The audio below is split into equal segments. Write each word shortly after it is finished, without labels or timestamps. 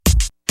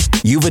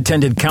You've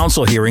attended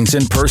council hearings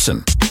in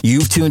person.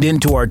 You've tuned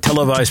into our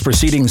televised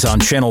proceedings on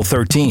Channel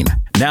 13.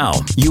 Now,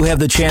 you have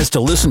the chance to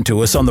listen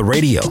to us on the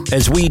radio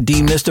as we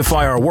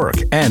demystify our work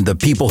and the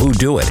people who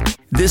do it.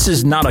 This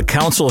is not a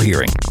council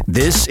hearing.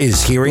 This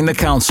is Hearing the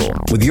Council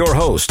with your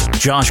host,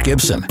 Josh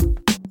Gibson.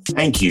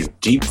 Thank you,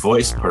 deep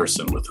voiced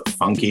person with a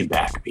funky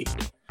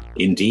backbeat.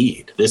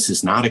 Indeed, this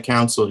is not a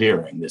council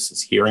hearing. This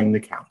is Hearing the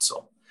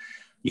Council.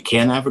 You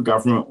can't have a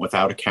government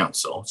without a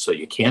council, so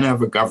you can't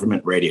have a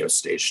government radio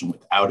station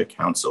without a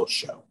council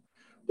show.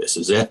 This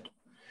is it.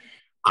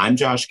 I'm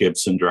Josh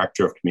Gibson,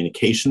 Director of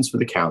Communications for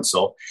the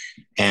Council,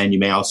 and you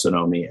may also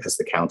know me as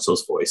the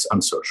Council's voice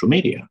on social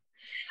media.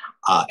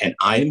 And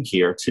I am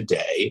here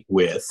today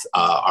with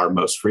our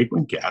most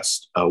frequent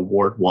guest,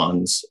 Ward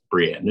 1's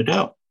Brianne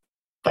Nadeau.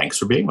 Thanks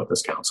for being with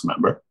us, Council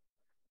Member.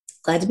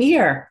 Glad to be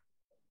here.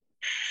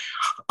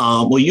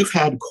 Well, you've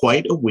had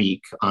quite a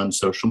week on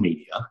social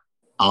media.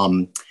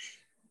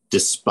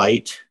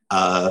 Despite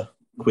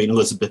Queen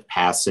Elizabeth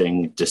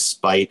passing,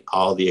 despite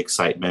all the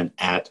excitement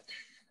at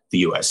the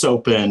US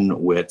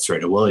Open with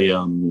Serena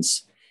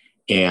Williams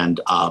and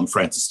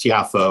Frances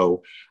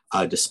Tiafoe,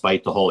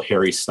 despite the whole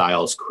Harry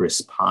Styles,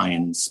 Chris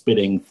Pine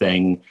spitting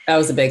thing. That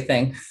was a big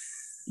thing.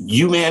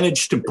 You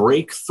managed to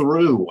break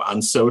through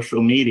on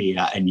social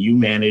media and you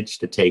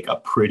managed to take a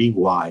pretty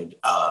wide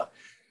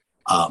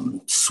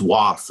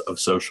swath of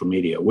social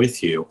media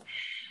with you.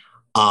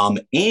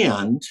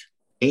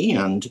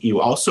 And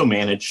you also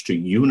managed to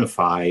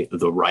unify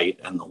the right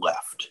and the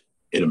left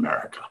in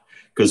America,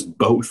 because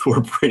both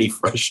were pretty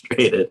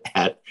frustrated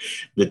at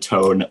the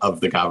tone of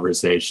the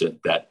conversation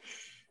that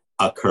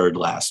occurred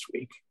last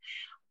week.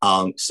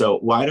 So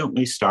why don't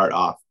we start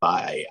off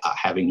by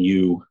having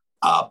you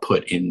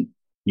put in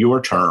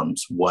your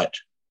terms what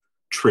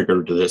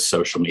triggered this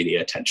social media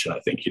attention? I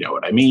think you know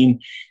what I mean,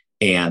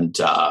 and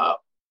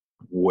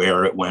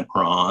where it went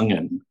wrong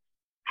and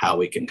how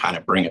we can kind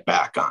of bring it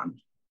back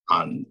on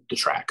the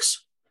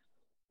tracks.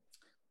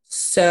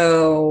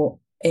 So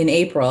in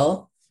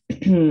April,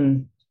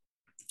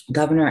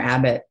 Governor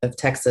Abbott of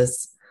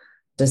Texas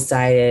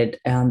decided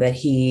that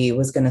he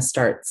was going to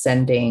start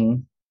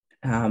sending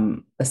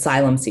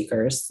asylum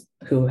seekers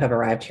who have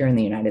arrived here in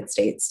the United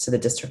States to the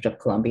District of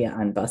Columbia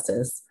on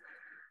buses,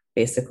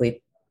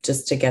 basically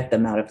just to get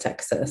them out of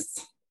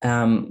Texas,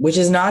 which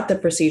is not the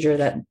procedure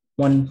that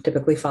one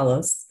typically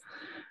follows.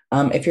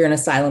 If you're an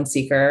asylum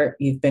seeker,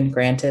 you've been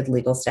granted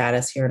legal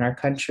status here in our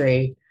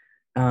country.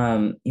 You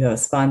have a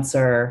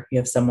sponsor, you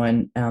have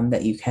someone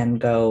that you can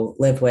go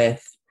live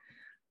with.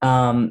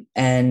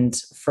 And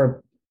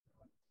for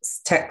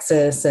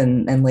Texas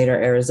and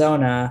later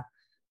Arizona,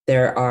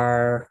 there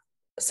are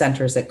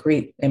centers that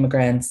greet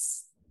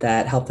immigrants,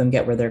 that help them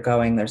get where they're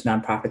going. There's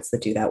nonprofits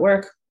that do that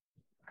work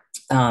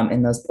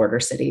in those border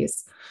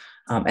cities.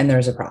 And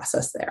there's a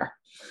process there.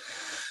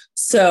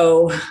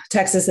 So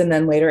Texas and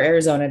then later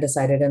Arizona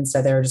decided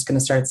instead they were just going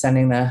to start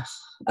sending the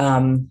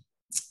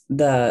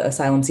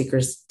asylum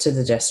seekers to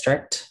the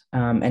district,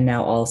 and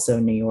now also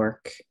New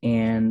York,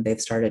 and they've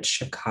started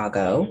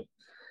Chicago.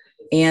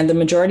 And the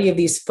majority of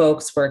these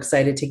folks were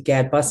excited to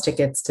get bus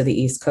tickets to the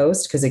East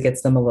Coast because it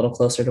gets them a little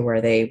closer to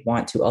where they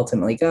want to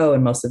ultimately go,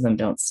 and most of them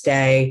don't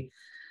stay.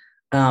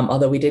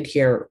 Although we did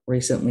hear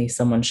recently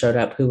someone showed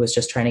up who was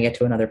just trying to get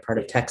to another part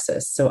of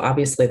Texas. So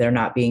obviously they're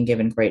not being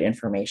given great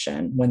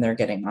information when they're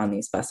getting on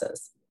these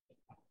buses.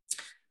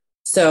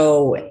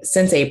 So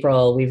since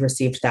April, we've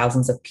received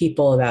thousands of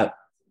people. About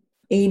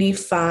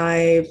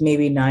 85,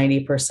 maybe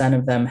 90%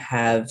 of them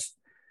have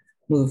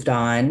moved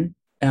on,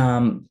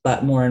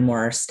 but more and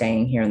more are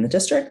staying here in the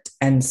district.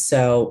 And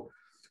so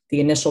the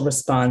initial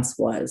response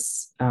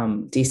was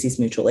DC's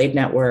Mutual Aid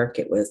Network.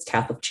 It was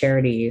Catholic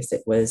Charities.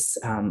 It was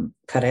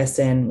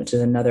Carecen, which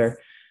is another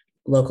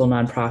local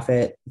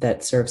nonprofit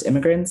that serves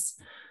immigrants.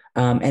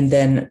 And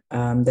then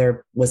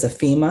there was a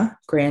FEMA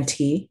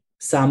grantee,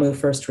 SAMU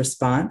First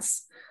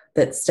Response,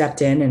 that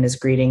stepped in and is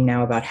greeting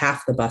now about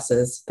half the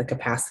buses, the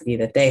capacity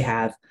that they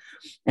have.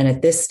 And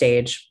at this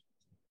stage,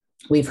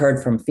 we've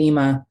heard from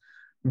FEMA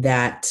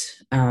that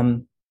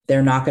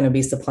they're not going to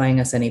be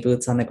supplying us any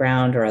boots on the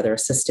ground or other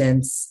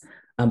assistance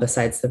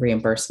besides the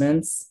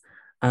reimbursements.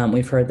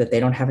 We've heard that they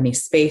don't have any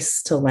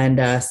space to lend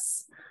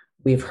us.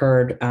 We've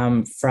heard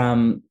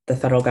from the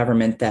federal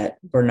government that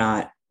we're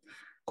not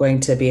going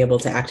to be able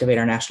to activate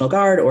our National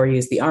Guard or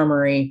use the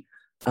Armory.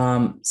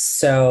 And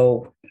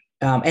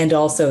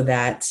also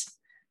that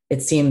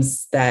it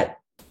seems that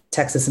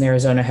Texas and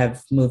Arizona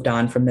have moved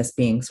on from this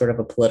being sort of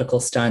a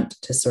political stunt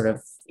to sort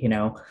of,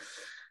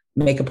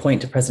 make a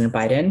point to President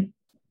Biden.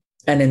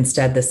 And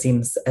instead, this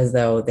seems as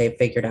though they've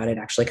figured out it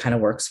actually kind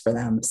of works for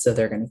them. So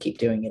they're going to keep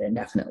doing it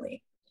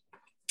indefinitely.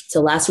 So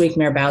last week,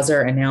 Mayor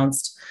Bowser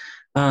announced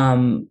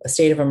a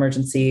state of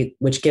emergency,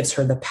 which gives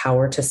her the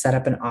power to set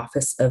up an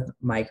Office of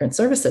Migrant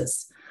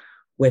Services,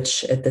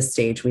 which at this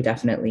stage we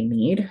definitely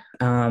need,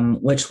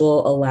 which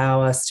will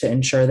allow us to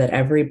ensure that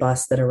every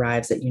bus that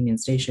arrives at Union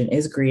Station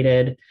is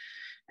greeted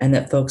and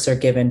that folks are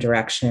given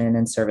direction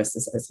and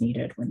services as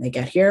needed when they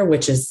get here,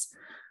 which is,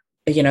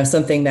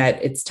 something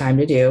that it's time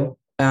to do.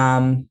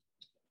 And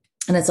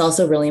And it's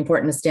also really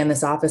important to stand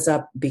this office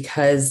up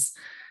because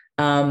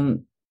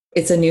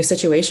it's a new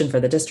situation for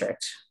the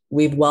district.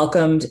 We've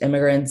welcomed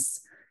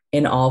immigrants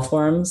in all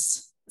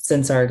forms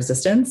since our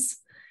existence.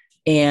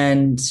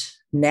 And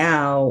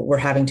now we're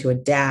having to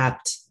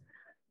adapt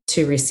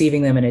to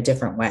receiving them in a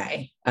different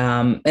way,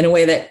 in a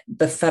way that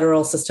the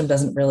federal system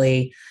doesn't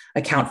really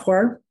account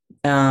for.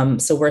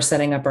 So we're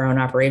setting up our own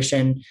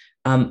operation.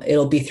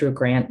 It'll be through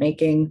grant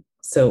making.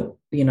 So,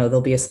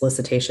 there'll be a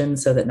solicitation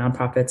so that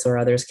nonprofits or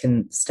others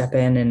can step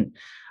in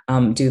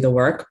and do the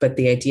work. But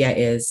the idea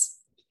is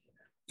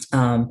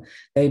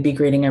they'd be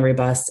greeting every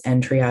bus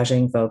and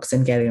triaging folks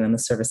and getting them the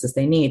services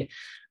they need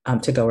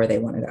to go where they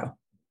want to go.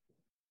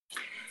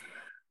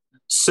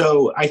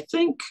 So I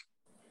think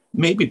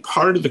maybe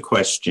part of the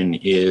question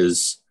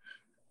is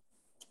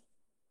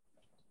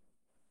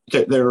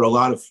that there are a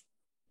lot of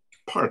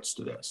parts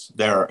to this.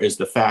 There is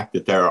the fact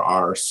that there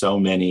are so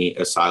many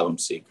asylum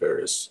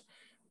seekers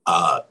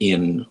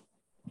in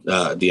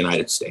the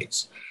United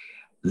States.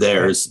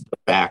 There's the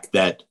fact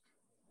that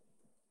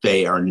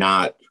they are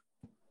not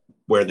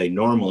where they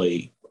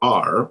normally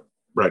are,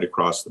 right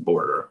across the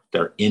border.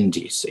 They're in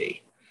DC.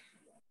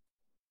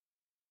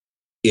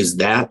 Is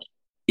that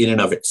in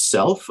and of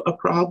itself a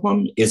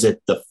problem? Is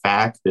it the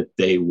fact that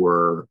they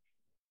were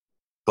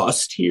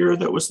bused here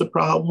that was the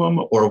problem?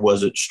 Or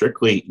was it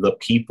strictly the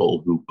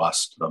people who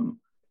bused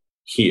them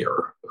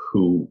here?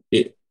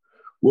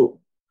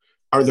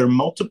 Are there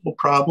multiple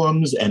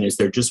problems? And is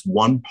there just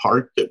one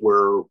part that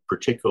we're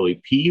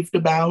particularly peeved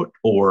about?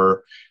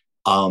 Or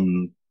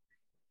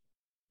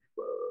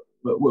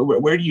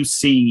where do you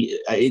see,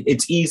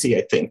 it's easy,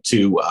 I think,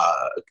 to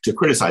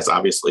criticize,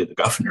 obviously, the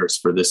governors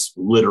for this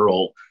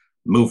literal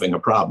moving a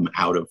problem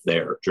out of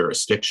their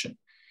jurisdiction.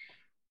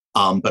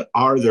 But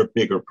are there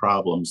bigger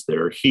problems that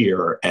are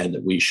here and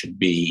that we should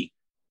be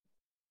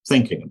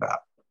thinking about?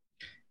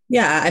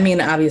 Yeah,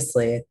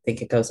 obviously, I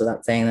think it goes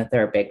without saying that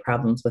there are big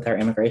problems with our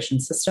immigration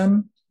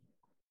system.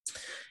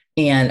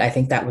 And I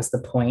think that was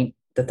the point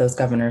that those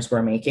governors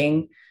were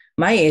making.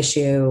 My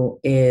issue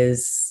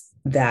is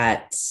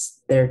that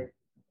they're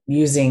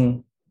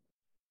using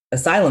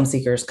asylum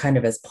seekers kind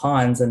of as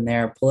pawns in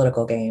their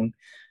political game,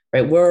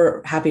 right?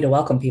 We're happy to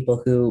welcome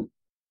people who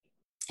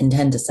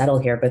intend to settle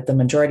here, but the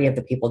majority of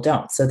the people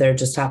don't. So they're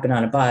just hopping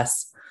on a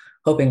bus,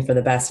 hoping for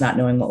the best, not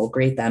knowing what will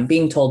greet them,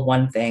 being told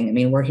one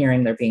thing. We're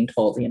hearing they're being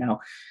told,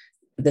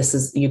 this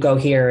is, you go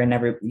here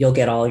and you'll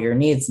get all your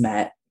needs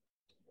met.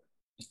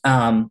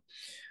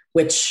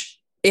 Which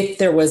if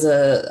there was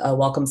a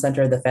welcome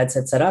center the feds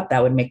had set up,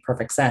 that would make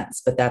perfect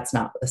sense, but that's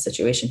not the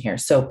situation here.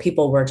 So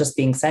people were just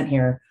being sent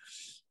here.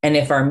 And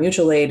if our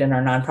mutual aid and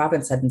our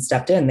nonprofits hadn't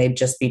stepped in, they'd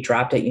just be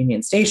dropped at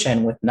Union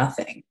Station with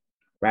nothing,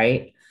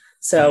 right?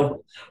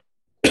 So,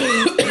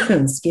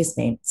 excuse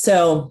me.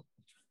 So,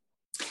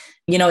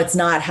 it's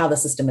not how the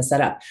system is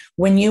set up.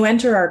 When you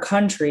enter our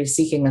country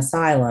seeking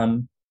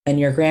asylum and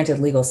you're granted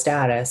legal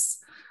status,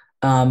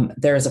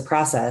 there's a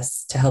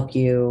process to help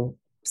you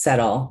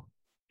settle.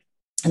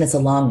 And it's a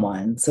long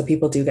one. So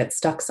people do get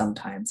stuck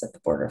sometimes at the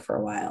border for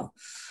a while.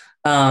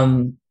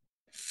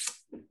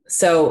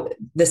 So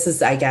this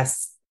is, I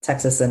guess,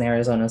 Texas and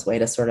Arizona's way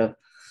to sort of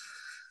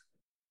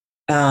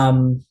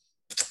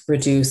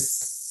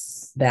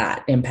reduce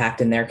that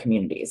impact in their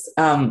communities.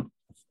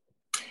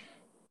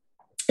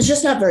 It's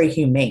just not very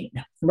humane,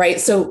 right?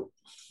 So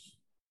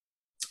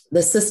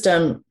the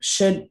system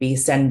should be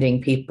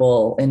sending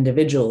people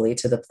individually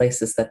to the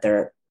places that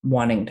they're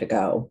wanting to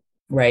go,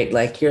 right?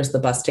 Like, here's the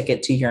bus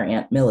ticket to your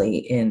Aunt Millie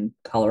in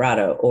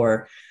Colorado,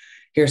 or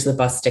here's the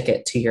bus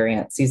ticket to your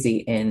Aunt Susie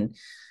in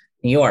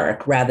New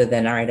York, rather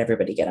than, all right,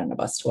 everybody get on a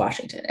bus to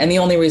Washington. And the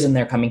only reason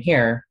they're coming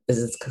here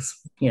is it's because,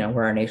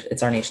 we're our nation,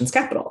 it's our nation's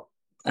capital.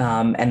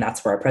 And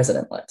that's where our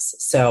president lives.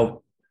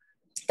 So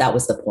that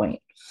was the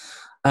point.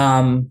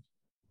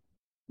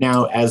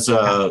 Now, as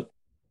a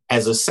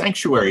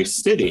sanctuary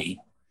city,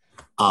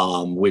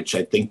 which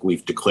I think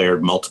we've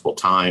declared multiple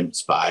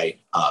times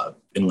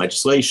in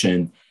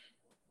legislation,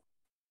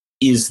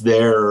 was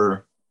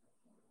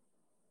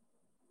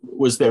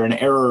there an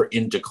error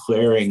in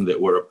declaring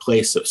that we're a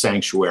place of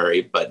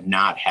sanctuary, but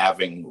not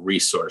having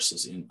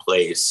resources in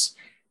place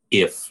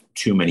if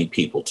too many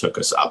people took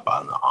us up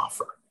on the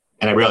offer?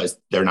 And I realize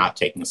they're not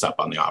taking us up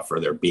on the offer.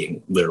 They're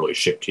being literally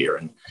shipped here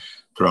and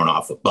thrown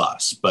off a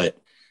bus. But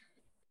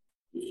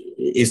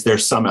is there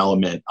some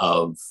element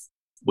of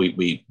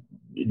we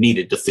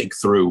needed to think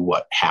through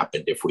what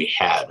happened if we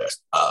had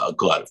a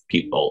glut of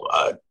people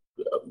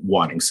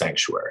wanting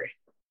sanctuary?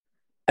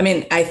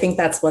 I think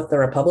that's what the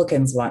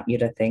Republicans want you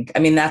to think.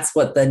 That's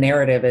what the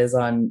narrative is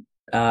on,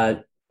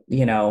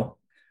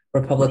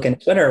 Republican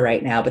Twitter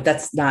right now, but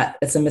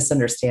it's a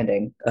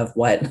misunderstanding of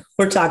what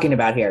we're talking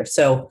about here.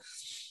 So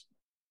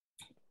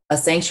a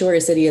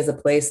sanctuary city is a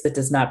place that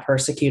does not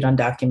persecute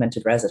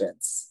undocumented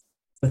residents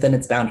within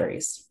its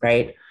boundaries,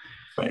 right?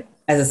 Right.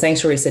 As a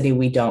sanctuary city,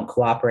 we don't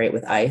cooperate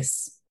with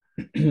ICE.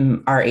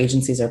 Our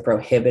agencies are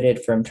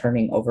prohibited from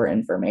turning over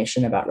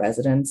information about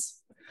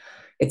residents.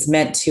 It's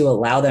meant to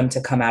allow them to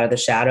come out of the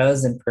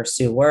shadows and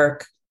pursue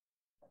work,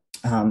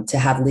 to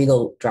have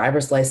legal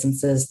driver's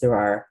licenses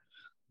through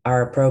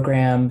our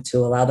program, to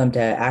allow them to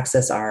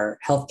access our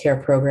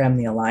healthcare program,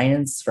 the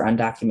Alliance for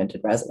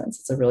Undocumented Residents.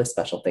 It's a really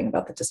special thing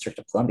about the District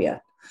of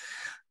Columbia.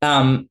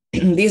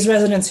 These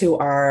residents who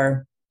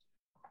are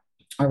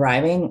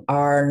arriving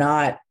are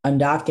not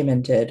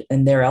undocumented,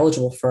 and they're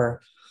eligible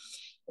for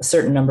a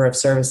certain number of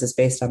services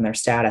based on their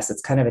status.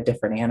 It's kind of a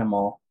different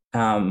animal.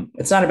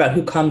 It's not about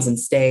who comes and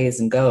stays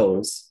and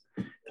goes.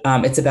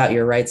 It's about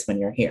your rights when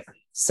you're here.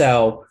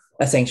 So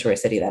a sanctuary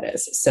city, that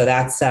is. So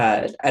that's,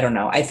 I don't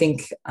know. I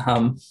think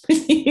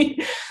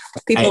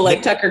people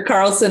like Tucker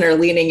Carlson are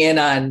leaning in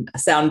on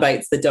sound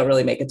bites that don't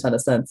really make a ton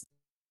of sense.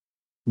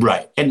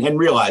 Right. And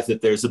realize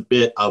that there's a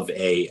bit of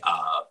a,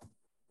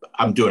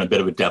 I'm doing a bit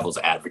of a devil's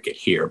advocate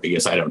here,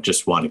 because I don't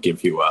just want to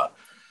give you a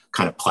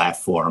kind of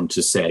platform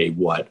to say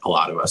what a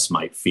lot of us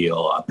might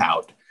feel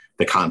about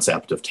the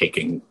concept of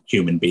taking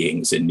human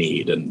beings in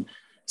need. And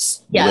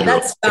yeah,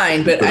 that's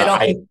fine. But I don't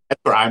think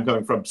that's where I'm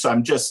coming from. So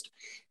I'm just,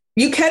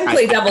 you can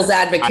play devil's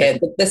advocate,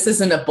 but this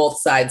isn't a both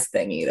sides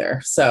thing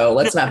either. So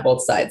let's not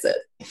both sides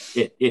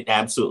it. It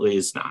absolutely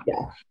is not.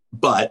 Yeah.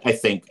 But I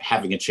think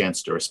having a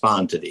chance to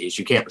respond to these,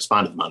 you can't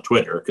respond to them on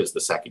Twitter, because the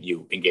second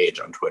you engage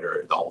on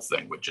Twitter, the whole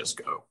thing would just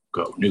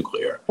go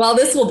nuclear. Well,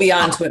 this will be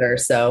on Twitter,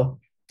 so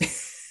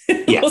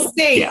yes, we'll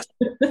see. Yes.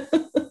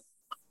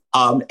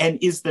 And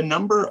is the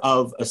number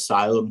of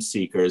asylum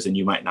seekers, and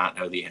you might not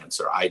know the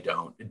answer, I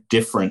don't,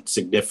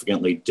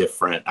 significantly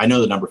different? I know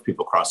the number of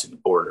people crossing the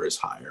border is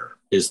higher.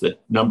 Is the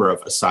number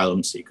of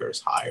asylum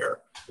seekers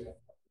higher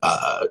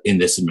in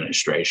this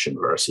administration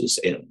versus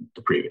in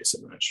the previous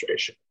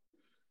administration?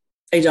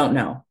 I don't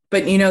know.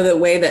 But, you know, the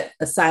way that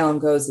asylum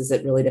goes is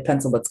it really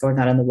depends on what's going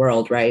on in the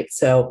world, right?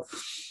 So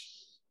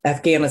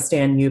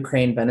Afghanistan,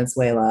 Ukraine,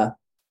 Venezuela,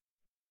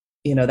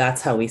 you know,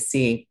 that's how we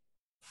see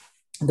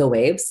the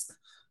waves.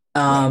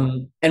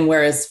 And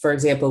whereas, for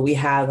example, we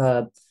have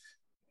a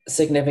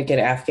significant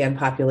Afghan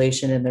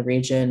population in the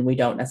region, we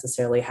don't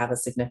necessarily have a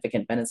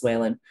significant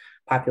Venezuelan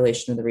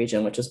population in the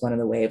region, which is one of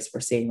the waves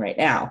we're seeing right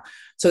now.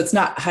 So it's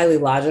not highly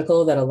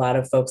logical that a lot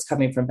of folks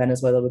coming from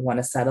Venezuela would want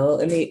to settle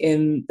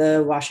in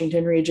the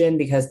Washington region,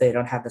 because they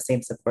don't have the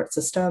same support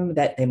system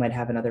that they might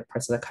have in other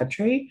parts of the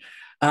country.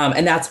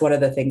 And that's one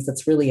of the things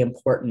that's really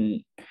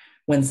important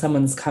when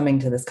someone's coming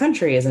to this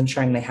country, is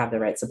ensuring they have the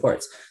right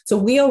supports. So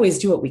we always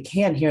do what we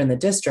can here in the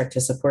district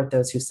to support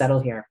those who settle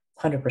here,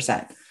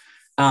 100%.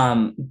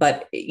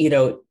 But, you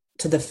know,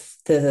 to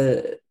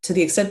the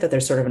extent that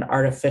there's sort of an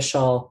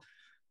artificial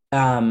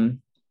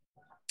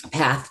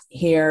path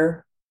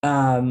here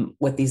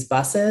with these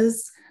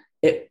buses,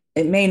 it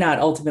may not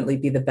ultimately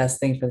be the best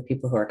thing for the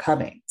people who are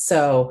coming.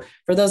 So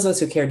for those of us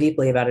who care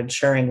deeply about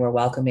ensuring we're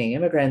welcoming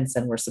immigrants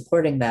and we're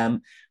supporting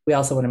them, we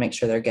also want to make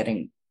sure they're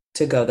getting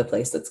to go the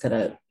place that's going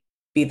to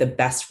be the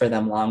best for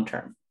them long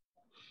term.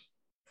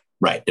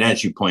 Right. And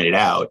as you pointed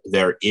out,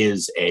 there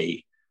is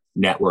a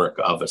network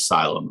of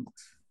asylum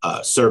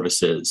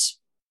services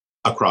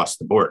across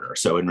the border.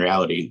 So in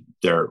reality,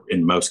 they're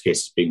in most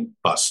cases being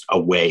bussed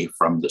away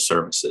from the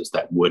services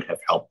that would have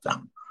helped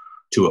them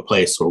to a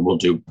place where we'll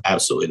do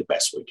absolutely the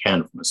best we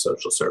can from a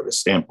social service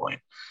standpoint,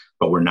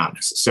 but we're not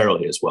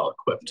necessarily as well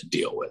equipped to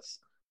deal with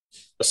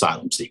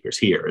asylum seekers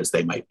here as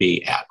they might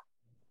be at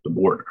the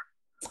border.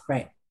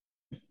 Right.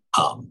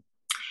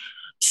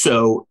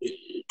 So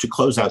to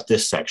close out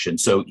this section,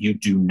 so you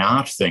do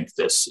not think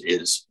this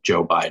is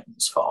Joe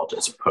Biden's fault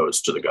as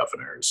opposed to the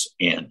governor's,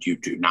 and you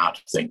do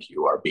not think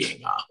you are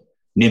being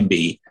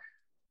NIMBY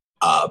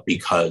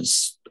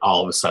because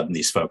all of a sudden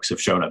these folks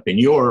have shown up in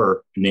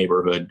your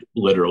neighborhood,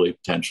 literally,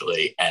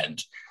 potentially,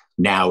 and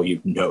now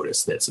you've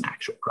noticed that's an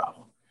actual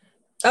problem.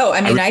 Oh,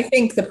 I mean, I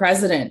think the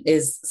president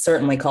is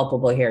certainly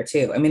culpable here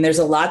too. I mean, there's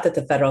a lot that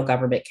the federal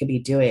government could be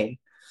doing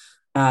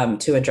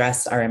to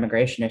address our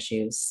immigration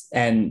issues.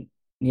 And,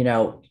 you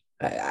know,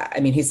 I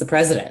mean, he's the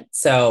president,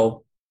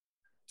 so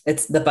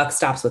it's the buck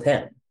stops with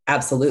him.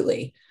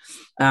 Absolutely.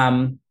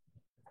 And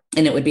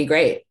it would be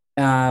great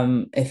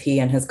if he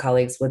and his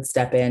colleagues would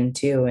step in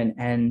too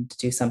and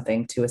do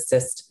something to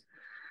assist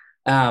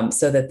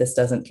so that this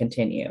doesn't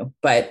continue.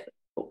 But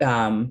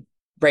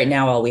right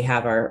now, all we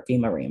have are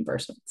FEMA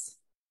reimbursements.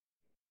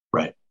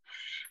 Right.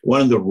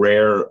 One of the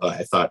rare,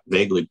 I thought,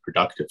 vaguely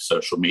productive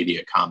social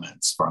media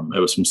comments it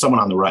was from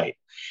someone on the right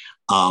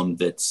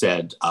that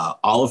said,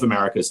 all of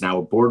America is now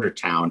a border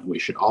town. We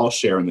should all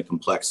share in the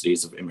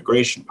complexities of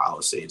immigration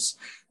policies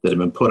that have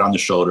been put on the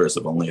shoulders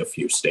of only a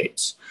few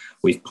states.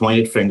 We've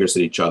pointed fingers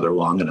at each other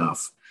long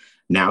enough.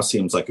 Now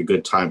seems like a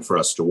good time for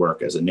us to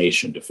work as a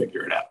nation to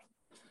figure it out.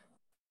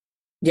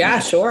 Yeah,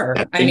 sure.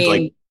 I mean,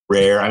 like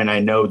rare. I mean, I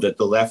know that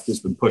the left has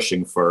been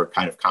pushing for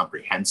kind of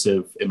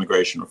comprehensive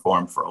immigration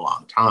reform for a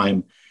long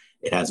time.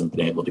 It hasn't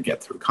been able to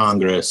get through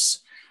Congress.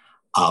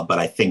 But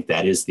I think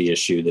that is the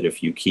issue, that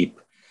if you keep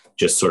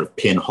just sort of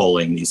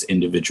pinholing these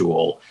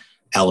individual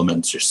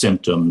elements or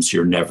symptoms,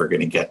 you're never going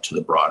to get to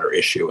the broader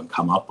issue and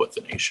come up with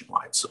a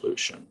nationwide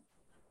solution.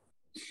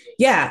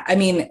 Yeah, I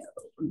mean,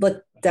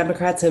 look,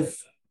 Democrats have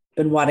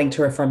been wanting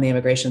to reform the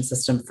immigration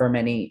system for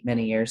many,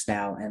 many years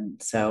now.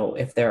 And so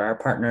if there are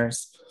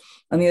partners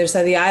on the other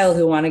side of the aisle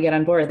who want to get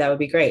on board, that would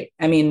be great.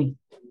 I mean,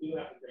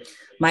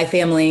 my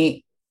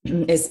family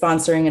is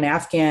sponsoring an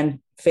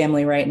Afghan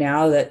family right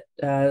now that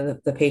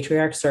the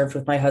patriarch served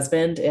with my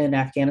husband in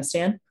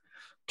Afghanistan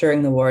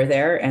during the war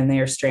there, and they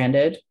are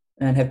stranded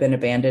and have been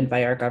abandoned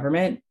by our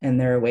government, and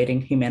they're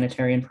awaiting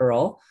humanitarian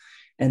parole.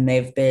 And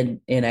they've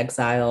been in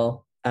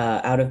exile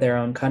out of their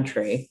own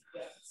country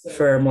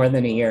for more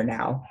than a year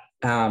now.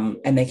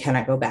 And they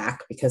cannot go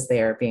back because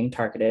they are being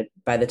targeted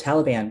by the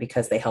Taliban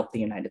because they helped the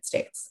United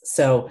States.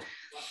 So,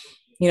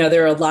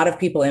 there are a lot of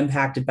people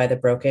impacted by the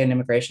broken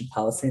immigration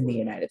policy in the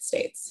United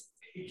States.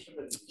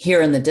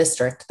 Here in the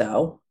district,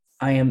 though,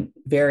 I am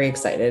very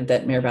excited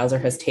that Mayor Bowser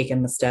has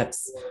taken the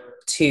steps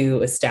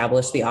to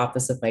establish the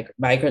Office of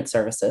Migrant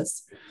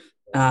Services.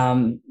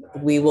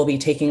 We will be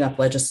taking up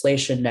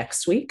legislation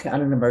next week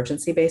on an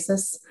emergency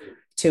basis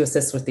to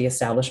assist with the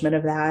establishment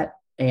of that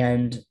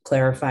and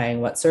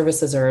clarifying what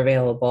services are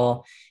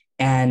available.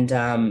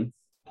 And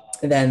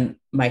then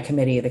my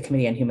committee, the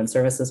Committee on Human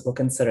Services, will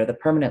consider the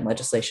permanent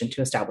legislation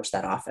to establish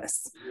that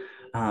office.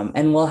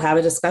 And we'll have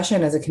a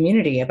discussion as a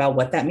community about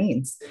what that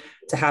means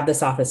to have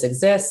this office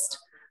exist,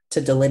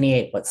 to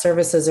delineate what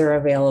services are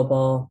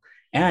available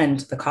and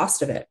the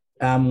cost of it,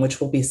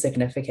 which will be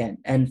significant.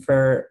 And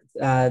for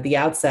the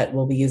outset,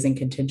 we'll be using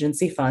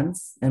contingency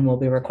funds and we'll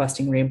be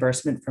requesting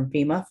reimbursement from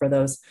FEMA for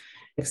those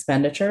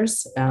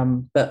expenditures,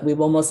 but we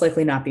will most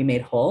likely not be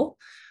made whole.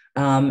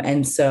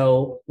 And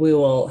so we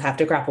will have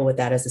to grapple with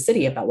that as a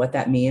city about what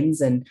that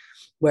means and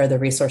where the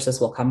resources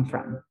will come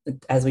from,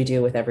 as we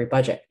do with every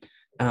budget.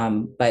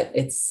 But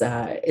it's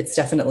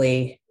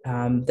definitely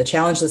the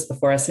challenge that's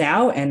before us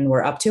now, and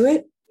we're up to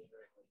it.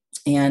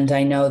 And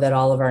I know that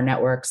all of our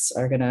networks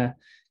are going to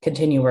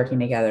continue working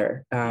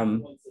together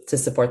to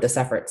support this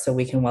effort so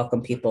we can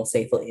welcome people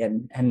safely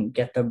and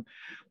get them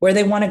where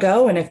they want to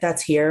go. And if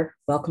that's here,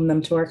 welcome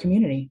them to our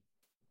community.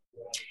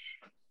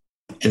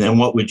 And then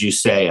what would you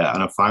say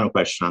on a final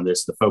question on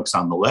this? The folks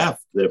on the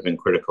left that have been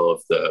critical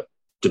of the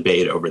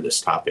debate over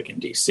this topic in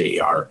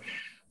DC are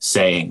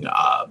saying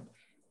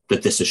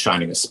that this is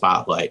shining a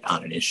spotlight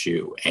on an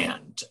issue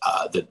and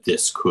that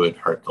this could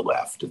hurt the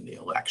left in the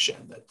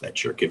election,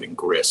 that you're giving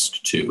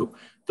grist to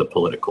the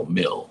political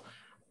mill.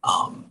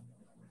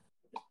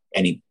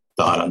 Any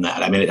thought on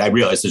that? I mean, I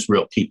realize there's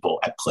real people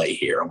at play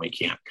here and we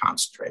can't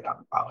concentrate on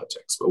the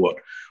politics, but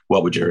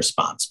what would your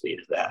response be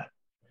to that?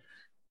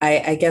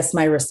 I guess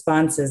my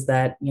response is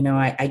that,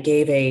 I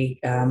gave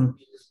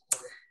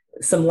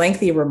some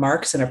lengthy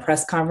remarks in a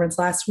press conference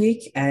last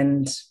week,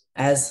 and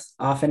as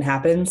often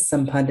happens,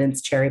 some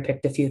pundits cherry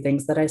picked a few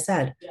things that I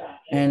said.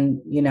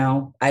 And,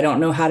 I don't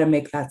know how to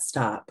make that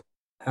stop.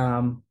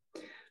 I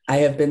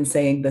have been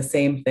saying the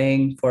same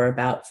thing for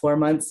about 4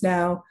 months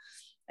now,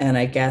 and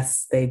I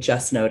guess they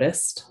just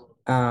noticed.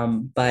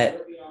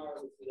 But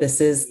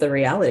this is the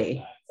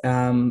reality.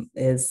 And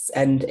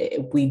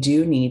we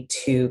do need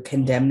to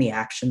condemn the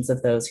actions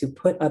of those who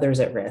put others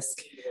at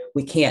risk.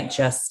 We can't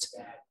just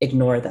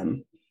ignore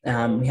them.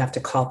 We have to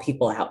call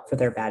people out for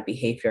their bad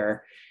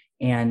behavior.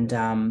 And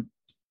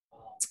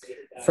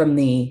from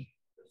the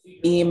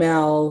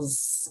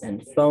emails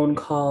and phone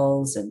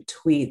calls and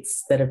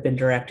tweets that have been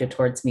directed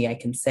towards me, I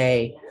can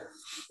say,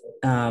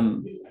 I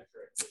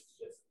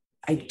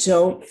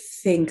don't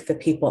think the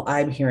people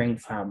I'm hearing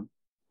from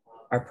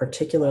are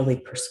particularly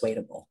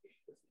persuadable.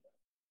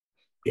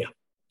 Yeah,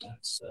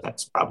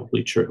 that's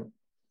probably true.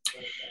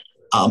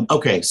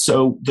 Okay,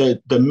 so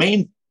the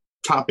main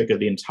topic of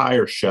the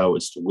entire show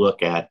is to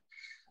look at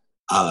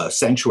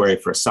sanctuary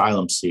for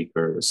asylum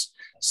seekers,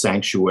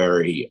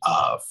 sanctuary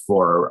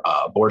for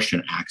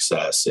abortion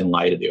access in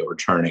light of the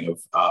overturning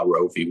of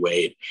Roe v.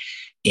 Wade,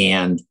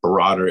 and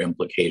broader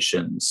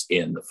implications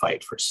in the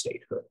fight for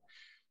statehood.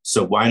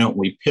 So why don't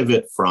we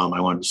pivot from, I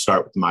wanted to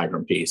start with the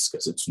migrant piece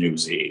because it's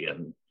newsy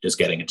and is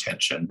getting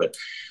attention, but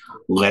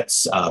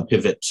let's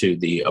pivot to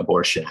the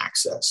abortion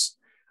access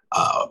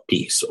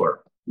piece,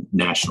 or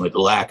nationally the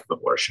lack of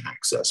abortion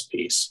access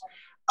piece,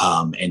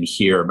 and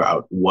hear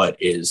about what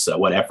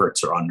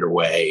efforts are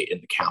underway in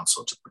the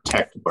council to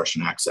protect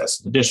abortion access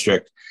in the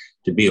district,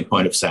 to be a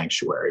point of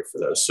sanctuary for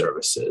those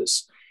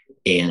services,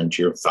 and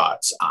your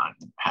thoughts on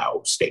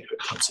how statehood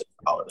comes into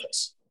all of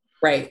this.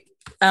 Right.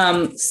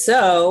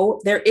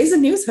 So there is a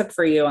news hook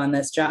for you on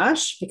this,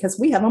 Josh, because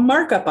we have a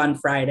markup on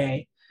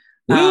Friday.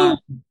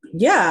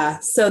 Yeah,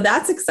 so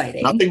that's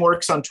exciting. Nothing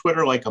works on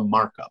Twitter like a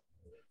markup.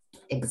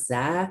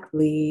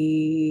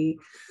 Exactly.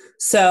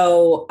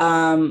 So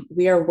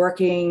we are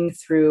working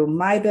through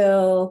my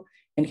bill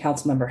and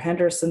Councilmember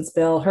Henderson's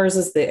bill. Hers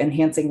is the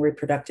Enhancing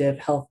Reproductive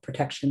Health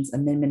Protections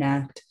Amendment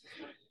Act.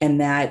 And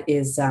that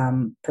is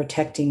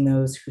protecting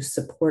those who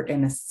support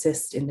and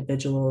assist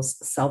individuals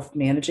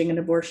self-managing an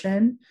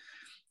abortion,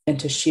 and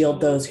to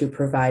shield those who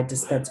provide,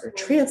 dispense, or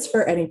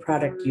transfer any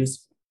product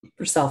used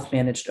for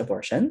self-managed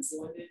abortions.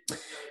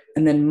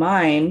 And then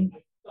mine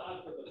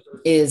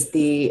is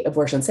the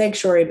abortion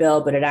sanctuary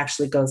bill, but it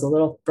actually goes a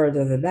little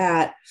further than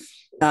that.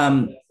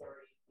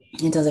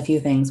 It does a few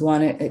things.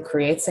 One, it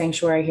creates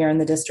sanctuary here in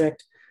the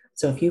district.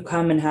 So if you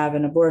come and have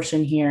an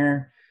abortion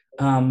here,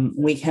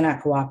 we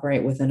cannot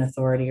cooperate with an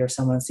authority or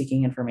someone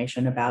seeking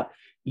information about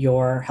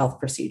your health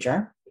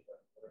procedure.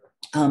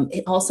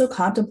 It also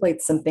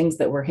contemplates some things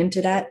that were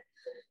hinted at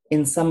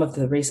in some of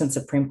the recent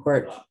Supreme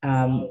Court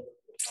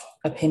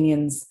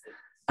opinions.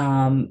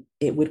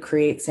 It would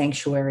create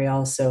sanctuary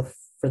also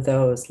for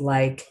those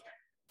like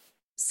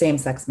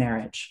same-sex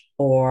marriage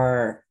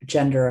or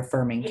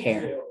gender-affirming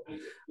care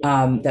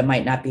that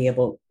might not be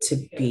able to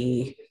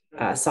be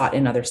sought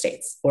in other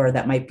states, or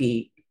that might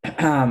be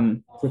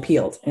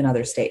repealed in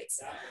other states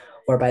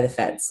or by the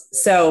feds.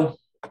 So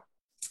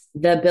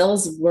the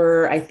bills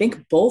were, I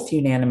think, both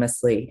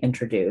unanimously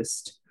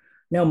introduced.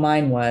 No,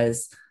 mine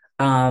was.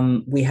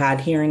 We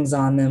had hearings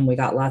on them. We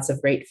got lots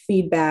of great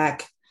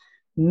feedback,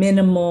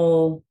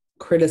 minimal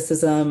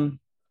criticism.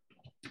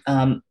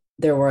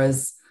 There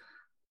was,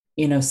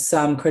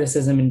 some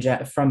criticism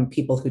from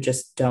people who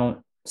just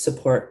don't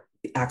support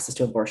access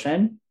to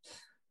abortion.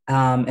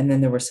 And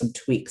then there were some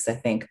tweaks, I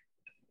think,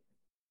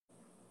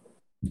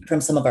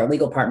 from some of our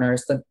legal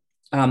partners.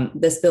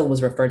 This bill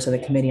was referred to the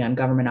Committee on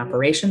Government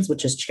Operations,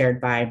 which is chaired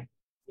by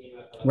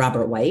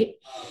Robert White.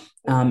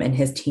 And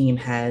his team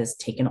has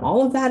taken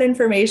all of that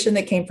information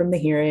that came from the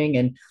hearing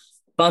and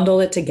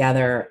bundled it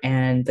together,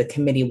 and the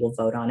committee will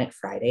vote on it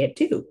Friday at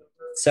 2.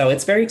 So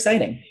it's very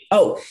exciting.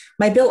 Oh,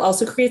 my bill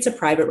also creates a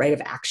private right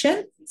of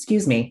action.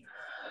 Excuse me.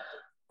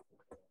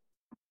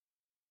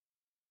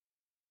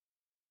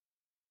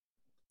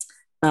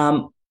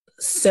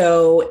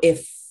 So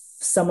if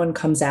someone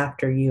comes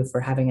after you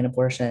for having an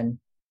abortion,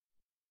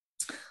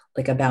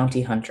 like a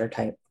bounty hunter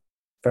type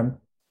from,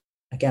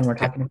 again, we're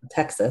talking about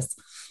Texas,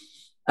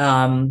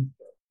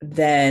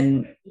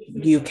 then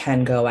you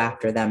can go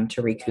after them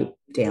to recoup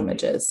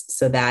damages.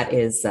 So that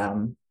is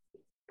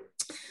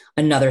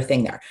another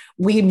thing there.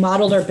 We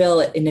modeled our bill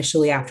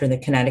initially after the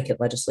Connecticut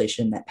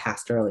legislation that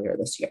passed earlier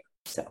this year.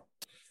 So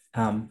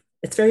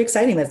it's very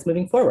exciting that it's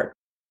moving forward.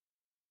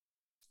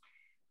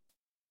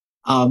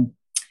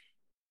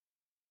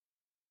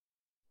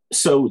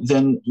 So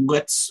then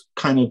let's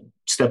kind of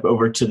step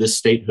over to the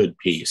statehood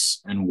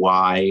piece and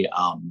why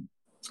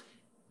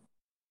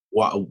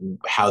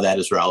how that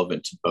is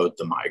relevant to both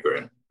the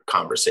migrant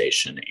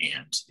conversation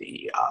and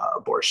the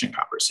abortion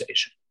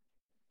conversation.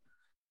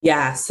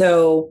 Yeah.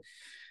 So,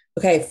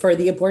 okay, for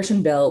the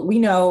abortion bill, we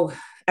know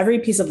every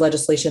piece of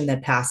legislation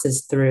that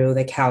passes through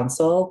the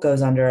council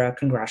goes under a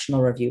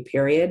congressional review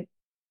period.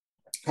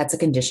 That's a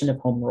condition of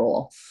home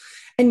rule.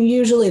 And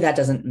usually that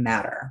doesn't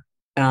matter.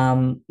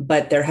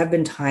 But there have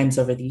been times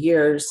over the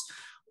years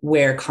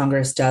where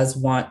Congress does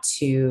want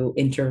to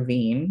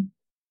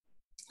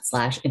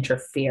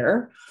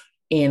intervene/interfere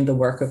in the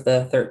work of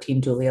the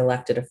 13 duly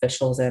elected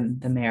officials and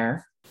the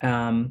mayor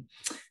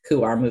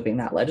who are moving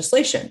that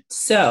legislation.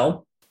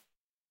 So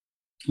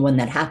when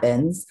that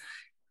happens,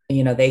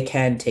 they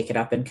can take it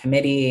up in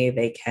committee,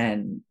 they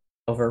can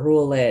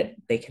overrule it,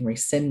 they can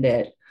rescind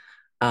it,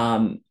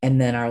 and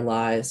then our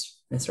law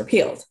is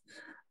repealed.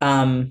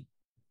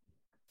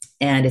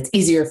 And it's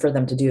easier for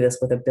them to do this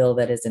with a bill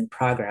that is in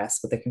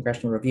progress with a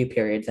congressional review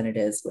period than it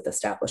is with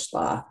established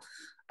law.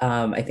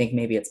 I think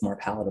maybe it's more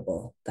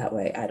palatable that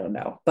way. I don't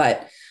know.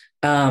 But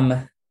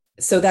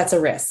so that's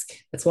a risk.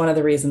 It's one of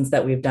the reasons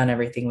that we've done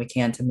everything we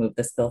can to move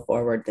this bill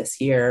forward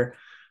this year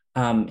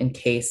in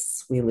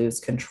case we lose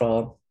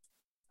control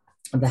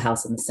of the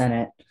House and the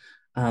Senate,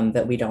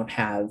 that we don't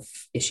have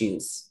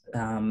issues.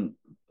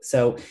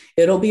 So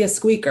it'll be a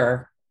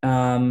squeaker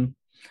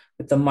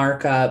with the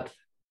markup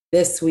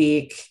this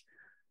week.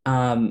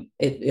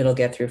 It'll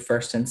get through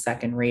first and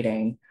second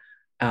reading.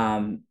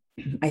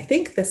 I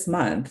think this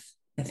month,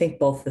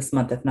 both this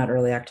month, if not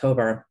early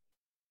October.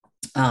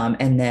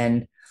 And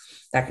then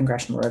that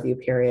congressional review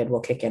period will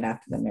kick in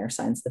after the mayor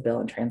signs the bill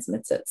and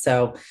transmits it.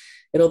 So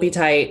it'll be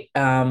tight,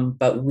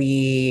 but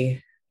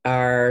we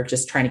are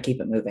just trying to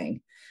keep it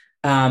moving.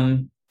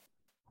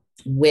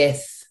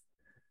 With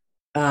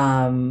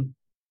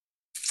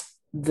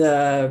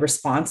the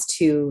response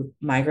to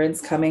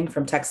migrants coming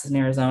from Texas and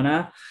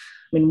Arizona,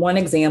 I mean, one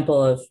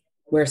example of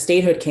where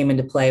statehood came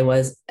into play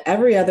was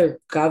every other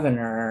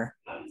governor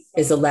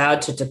is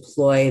allowed to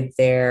deploy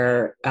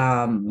their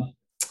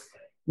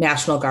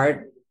National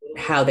Guard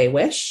how they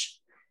wish.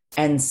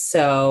 And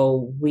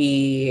so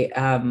we,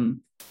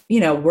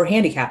 we're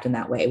handicapped in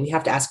that way. We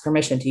have to ask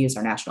permission to use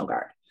our National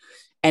Guard.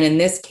 And in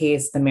this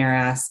case, the mayor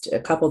asked a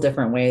couple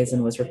different ways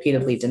and was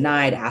repeatedly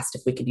denied, asked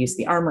if we could use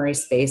the armory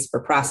space for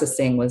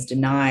processing, was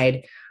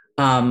denied.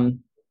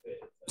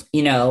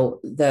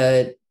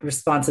 The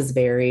responses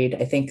varied.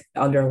 I think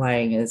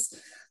underlying is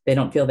they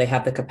don't feel they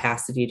have the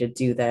capacity to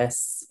do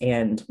this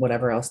and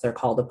whatever else they're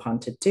called upon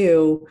to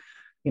do,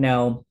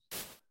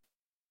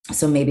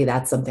 so maybe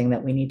that's something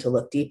that we need to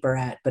look deeper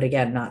at, but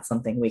again, not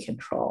something we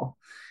control.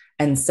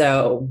 And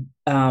so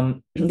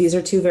these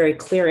are two very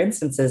clear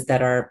instances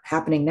that are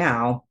happening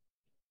now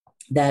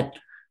that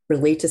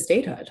relate to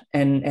statehood.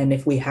 And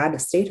if we had a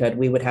statehood,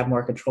 we would have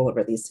more control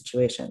over these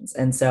situations.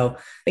 And so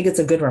I think it's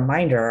a good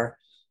reminder,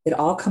 it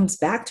all comes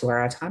back to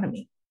our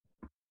autonomy.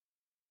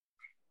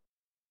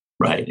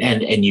 Right.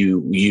 And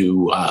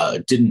you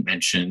didn't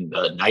mention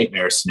the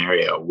nightmare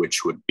scenario,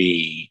 which would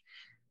be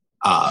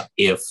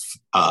if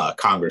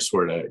Congress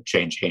were to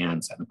change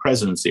hands and the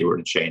presidency were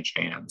to change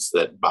hands,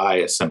 that by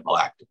a simple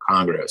act of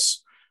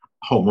Congress,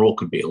 home rule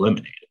could be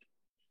eliminated.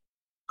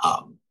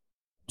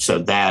 So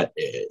that,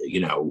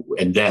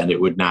 and then it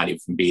would not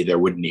even be, there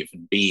wouldn't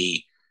even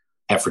be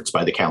efforts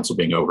by the council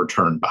being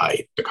overturned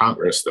by the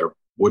Congress. There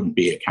wouldn't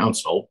be a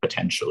council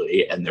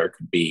potentially, and there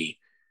could be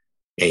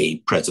a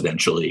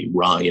presidentially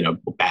run,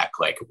 back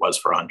like it was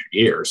for 100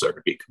 years, there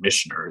could be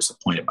commissioners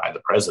appointed by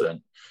the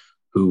president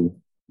who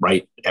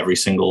write every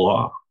single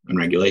law and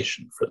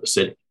regulation for the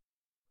city.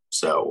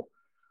 So,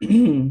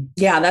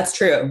 yeah, that's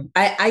true.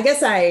 I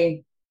guess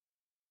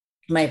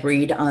my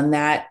read on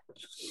that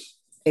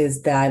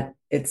is that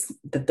it's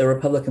that the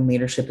Republican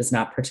leadership is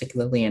not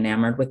particularly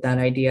enamored with that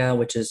idea,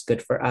 which is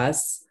good for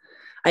us.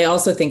 I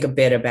also think a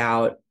bit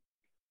about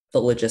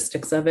the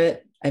logistics of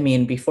it. I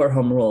mean, before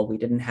home rule, we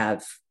didn't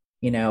have,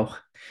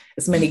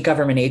 as many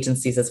government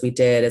agencies as we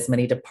did, as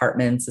many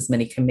departments, as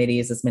many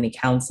committees, as many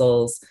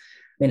councils.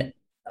 I mean,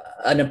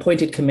 an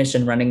appointed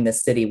commission running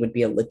this city would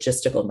be a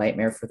logistical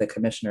nightmare for the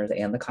commissioners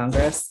and the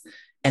Congress,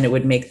 and it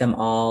would make them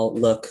all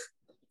look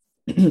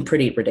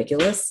pretty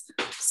ridiculous.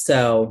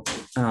 So,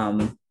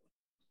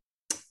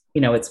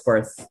 it's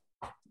worth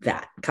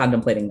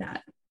contemplating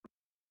that.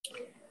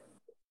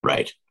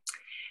 Right.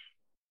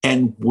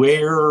 And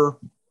where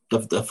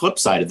the flip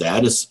side of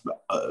that is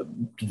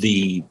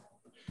the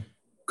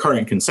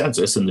current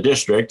consensus in the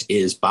district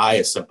is by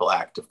a simple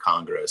act of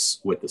Congress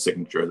with the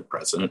signature of the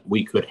president,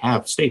 we could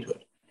have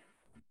statehood.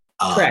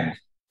 Correct.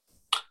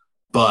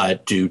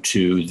 But due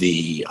to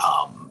the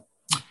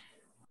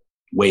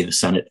way the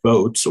Senate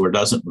votes or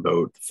doesn't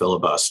vote, the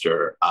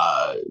filibuster,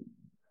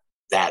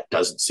 that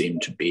doesn't seem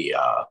to be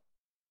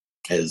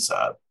as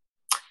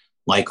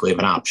likely of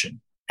an option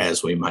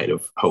as we might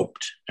have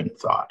hoped and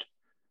thought.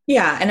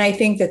 Yeah, and I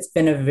think it's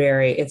been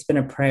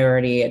a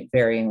priority at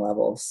varying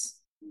levels,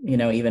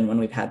 even when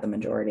we've had the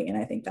majority. And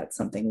I think that's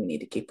something we need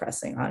to keep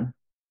pressing on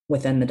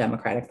within the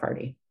Democratic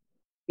Party.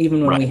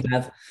 Even when we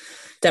have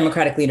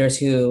Democratic leaders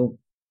who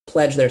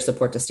pledge their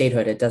support to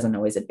statehood, it doesn't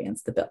always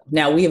advance the bill.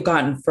 Now, we have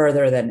gotten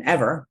further than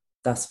ever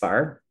thus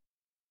far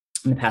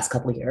in the past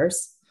couple of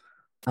years.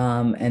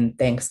 And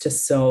thanks to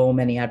so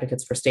many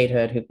advocates for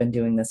statehood who've been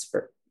doing this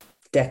for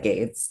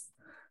decades.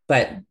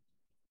 But,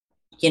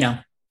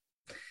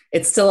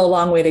 it's still a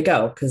long way to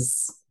go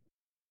because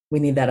we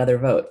need that other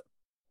vote.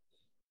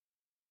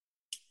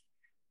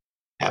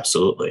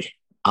 Absolutely.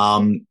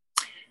 I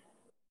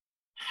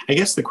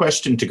guess the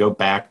question to go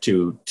back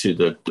to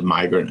the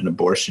migrant and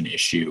abortion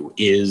issue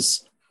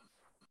is,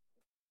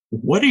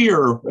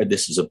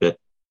 this is a bit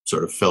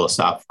sort of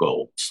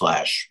philosophical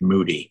 /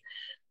 moody,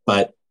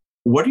 but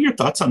what are your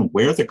thoughts on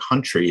where the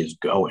country is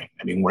going?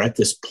 I mean, we're at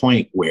this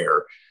point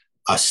where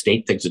a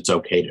state thinks it's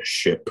okay to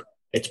ship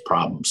its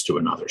problems to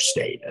another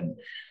state. And,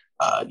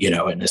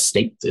 and a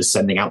state is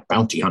sending out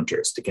bounty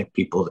hunters to get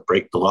people to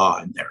break the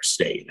law in their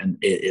state. And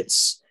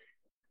it's,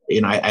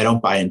 I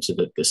don't buy into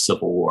the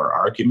Civil War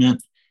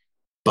argument,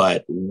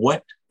 but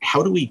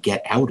how do we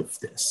get out of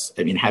this?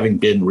 I mean, having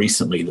been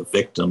recently the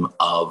victim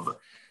of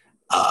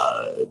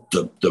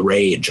the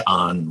rage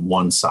on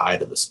one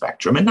side of the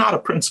spectrum, and not a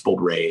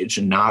principled rage,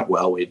 and not,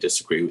 well, we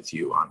disagree with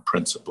you on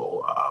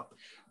principle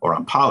or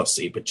on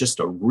policy, but just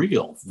a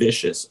real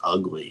vicious,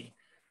 ugly,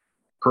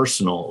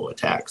 personal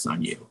attacks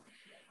on you.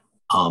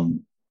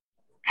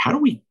 How do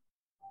we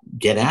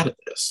get out of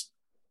this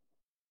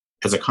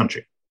as a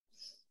country?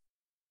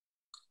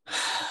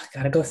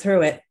 Got to go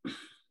through it,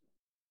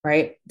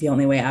 right? The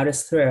only way out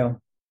is through.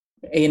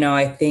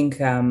 I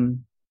think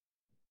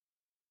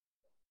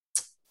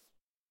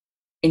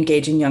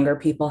engaging younger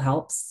people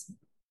helps,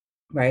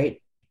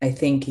 right? I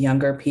think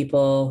younger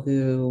people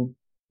who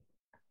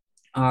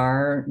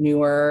are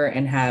newer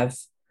and have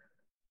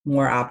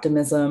more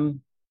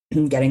optimism,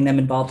 getting them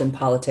involved in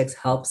politics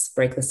helps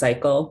break the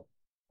cycle.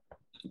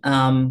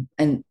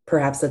 And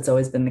perhaps that's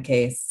always been the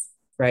case,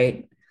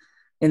 right?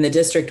 In the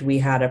district, we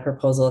had a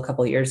proposal a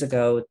couple of years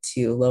ago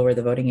to lower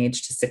the voting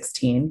age to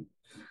 16,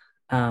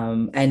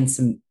 and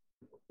some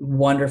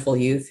wonderful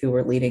youth who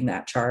were leading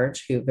that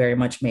charge, who very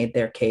much made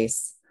their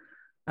case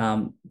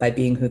by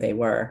being who they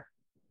were,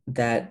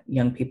 that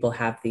young people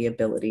have the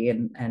ability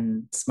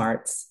and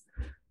smarts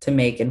to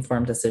make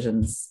informed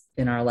decisions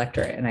in our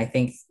electorate. And I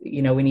think,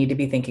 we need to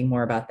be thinking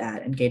more about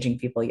that, engaging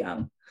people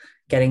young,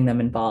 getting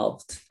them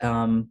involved,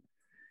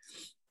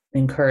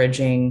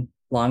 encouraging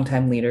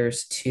longtime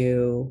leaders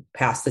to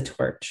pass the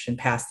torch and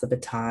pass the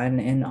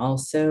baton. And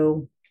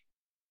also,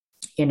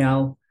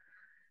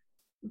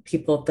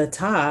 people at the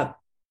top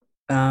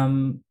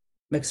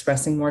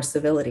expressing more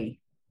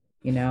civility.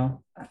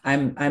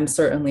 I'm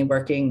certainly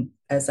working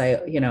as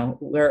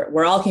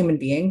we're all human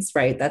beings,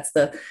 right? That's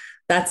the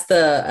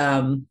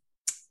thing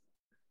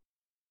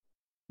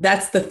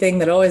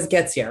that always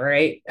gets you,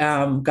 right?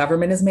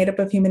 Government is made up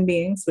of human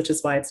beings, which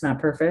is why it's not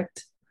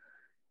perfect.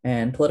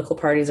 And political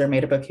parties are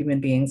made up of human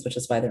beings, which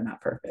is why they're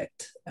not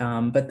perfect.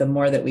 But the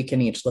more that we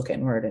can each look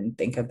inward and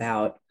think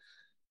about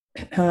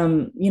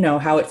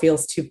how it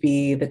feels to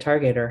be the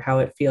target, or how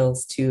it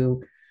feels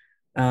to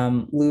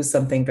lose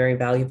something very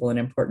valuable and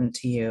important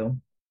to you,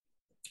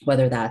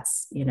 whether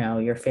that's,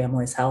 your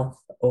family's health,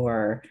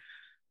 or,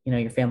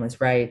 your family's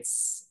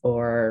rights,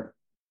 or,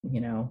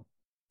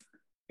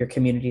 your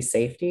community's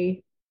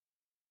safety.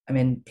 I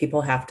mean,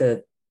 people have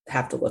to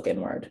look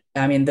inward.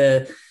 I mean,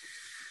 the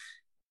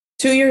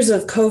 2 years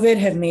of COVID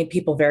have made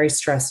people very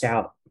stressed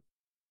out.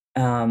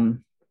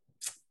 And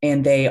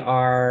they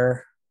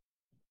are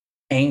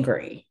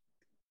angry.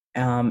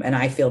 And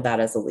I feel that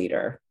as a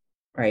leader,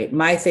 right?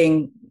 My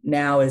thing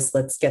now is,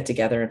 let's get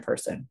together in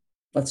person.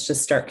 Let's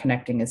just start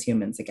connecting as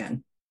humans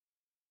again.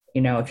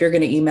 If you're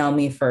going to email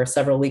me for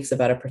several weeks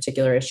about a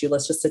particular issue,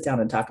 let's just sit down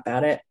and talk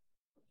about it.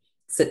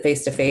 Sit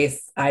face to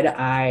face, eye to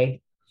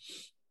eye,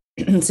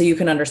 so you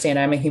can understand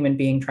I'm a human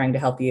being trying to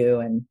help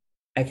you, and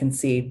I can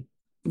see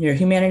your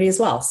humanity as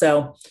well.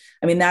 So,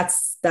 I mean,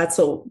 that's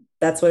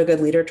what a good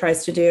leader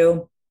tries to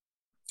do.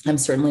 I'm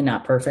certainly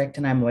not perfect,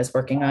 and I'm always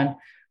working on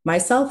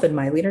myself and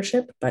my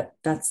leadership, but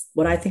that's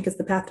what I think is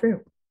the path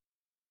through.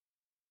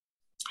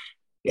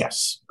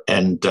 Yes.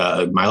 And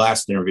my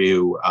last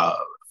interview a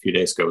few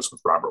days ago was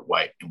with Robert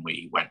White, and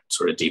we went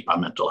sort of deep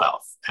on mental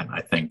health. And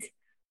I think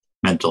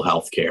mental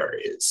health care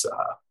is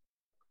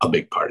a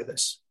big part of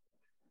this.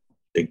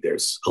 I think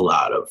there's a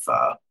lot of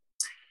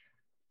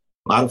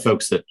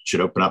folks that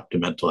should open up to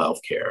mental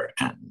health care,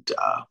 and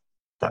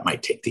that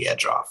might take the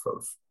edge off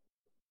of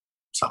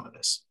some of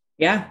this.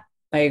 Yeah,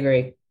 I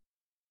agree.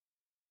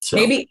 So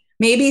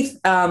maybe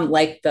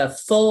like the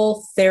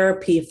Full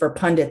Therapy for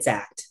Pundits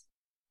Act.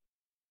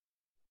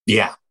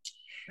 Yeah.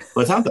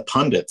 Well, it's not the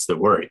pundits that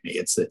worry me.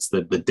 It's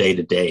the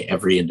day-to-day,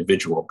 every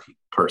individual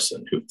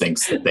person who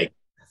thinks that they.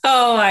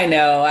 Oh, I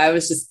know. I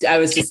was just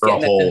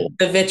getting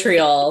the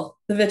vitriol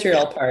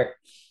part.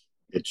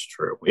 It's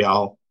true. We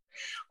all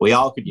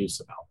could use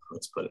some help.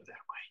 Let's put it that way.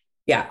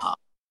 Yeah.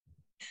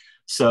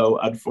 So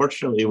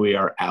unfortunately, we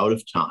are out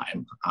of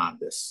time on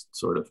this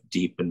sort of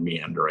deep and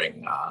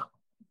meandering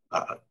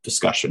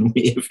discussion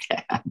we've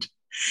had.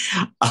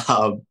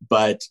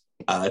 But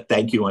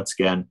thank you once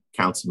again,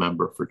 Council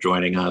Member, for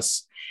joining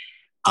us.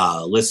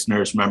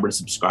 Listeners, remember to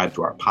subscribe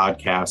to our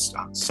podcast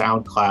on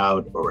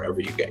SoundCloud or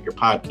wherever you get your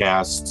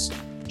podcasts.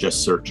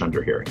 Just search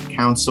under Hearing the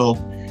Council.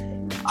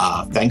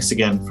 Thanks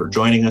again for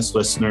joining us,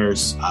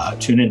 listeners.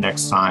 Tune in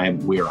next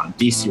time. We are on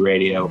DC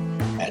Radio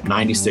at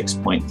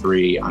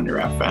 96.3 on your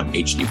FM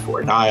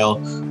HD4 dial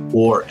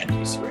or at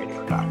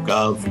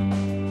dcradio.gov.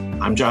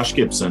 I'm Josh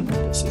Gibson.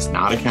 This is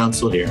not a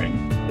council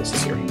hearing. This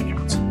is Hearing the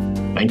Council.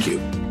 Thank you.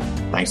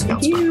 Thanks,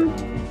 Council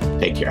Member.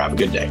 Take care. Have a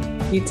good day.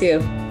 You too.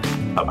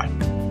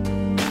 Bye-bye.